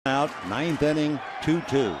out, ninth inning,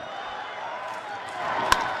 2-2.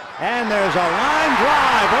 And there's a line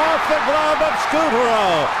drive off the glove of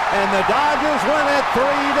Scutaro, and the Dodgers win it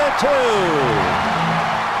 3-2.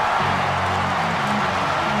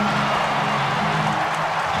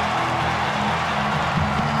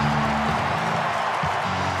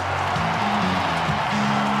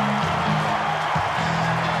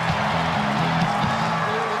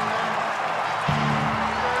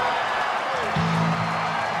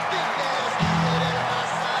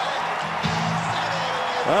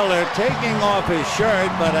 Well, they're taking off his shirt,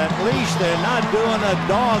 but at least they're not doing a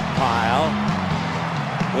dog pile,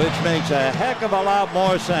 which makes a heck of a lot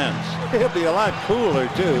more sense. He'll be a lot cooler,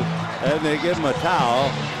 too, and they give him a towel.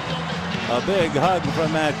 A big hug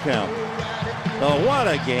from Matt Kemp. So what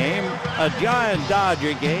a game, a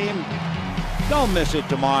Giant-Dodger game. Don't miss it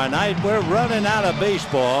tomorrow night. We're running out of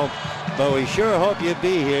baseball, but we sure hope you'll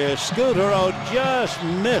be here. Scutaro just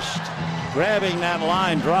missed grabbing that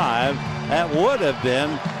line drive. That would have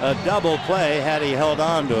been a double play had he held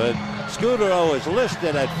on to it. Scutaro is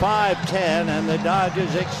listed at 5'10", and the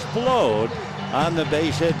Dodgers explode on the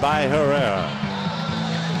base hit by Herrera.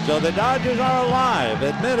 So the Dodgers are alive,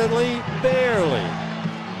 admittedly, barely.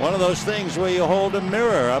 One of those things where you hold a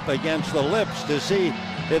mirror up against the lips to see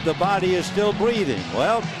if the body is still breathing.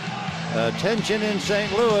 Well, attention in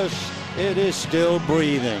St. Louis, it is still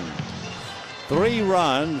breathing. 3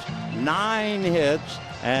 runs, 9 hits,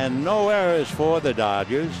 and no errors for the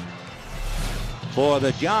Dodgers. For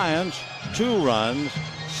the Giants, 2 runs,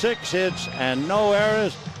 6 hits, and no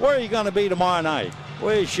errors. Where are you going to be tomorrow night?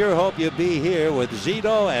 We sure hope you'll be here with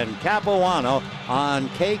Zito and Capuano on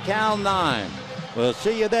KCAL 9. We'll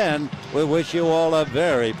see you then. We wish you all a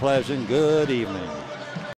very pleasant good evening.